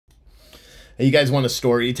Hey, you guys want a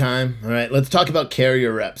story time? All right, let's talk about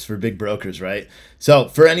carrier reps for big brokers, right? So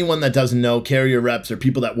for anyone that doesn't know, carrier reps are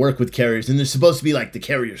people that work with carriers, and they're supposed to be like the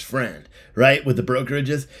carrier's friend, right, with the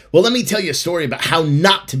brokerages. Well, let me tell you a story about how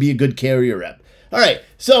not to be a good carrier rep. All right,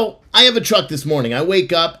 so I have a truck this morning. I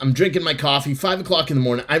wake up, I'm drinking my coffee, 5 o'clock in the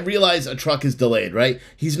morning. I realize a truck is delayed, right?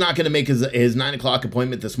 He's not going to make his 9 o'clock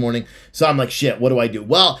appointment this morning. So I'm like, shit, what do I do?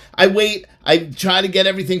 Well, I wait. I try to get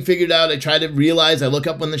everything figured out. I try to realize, I look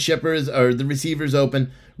up when the shippers or the receiver's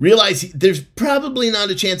open, realize there's probably not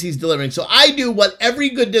a chance he's delivering. So I do what every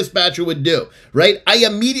good dispatcher would do, right? I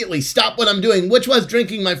immediately stop what I'm doing, which was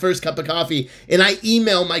drinking my first cup of coffee, and I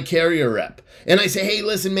email my carrier rep. And I say, hey,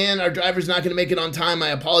 listen, man, our driver's not going to make it on time. I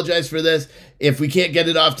apologize for this. If we can't get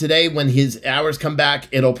it off today, when his hours come back,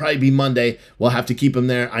 it'll probably be Monday. We'll have to keep him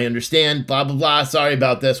there. I understand, blah, blah, blah. Sorry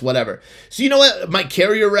about this, whatever. So you know what my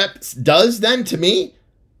carrier rep does then to me?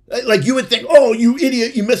 Like you would think, oh, you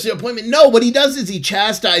idiot, you missed the appointment. No, what he does is he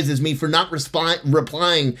chastises me for not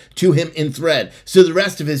replying to him in thread so the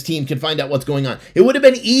rest of his team can find out what's going on. It would have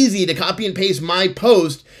been easy to copy and paste my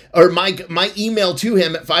post or my email to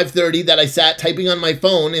him at 5:30 that I sat typing on my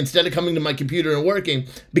phone instead of coming to my computer and working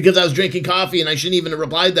because I was drinking coffee and I shouldn't even have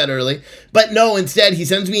replied that early. But no, instead he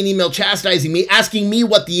sends me an email chastising me, asking me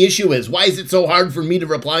what the issue is. Why is it so hard for me to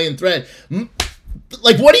reply in thread?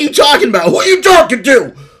 Like, what are you talking about? Who are you talking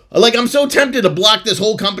to? Like, I'm so tempted to block this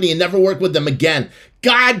whole company and never work with them again.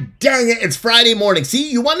 God dang it, it's Friday morning.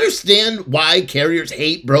 See, you understand why carriers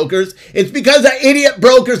hate brokers? It's because of idiot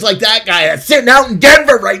brokers like that guy that's sitting out in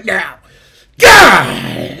Denver right now.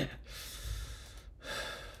 God!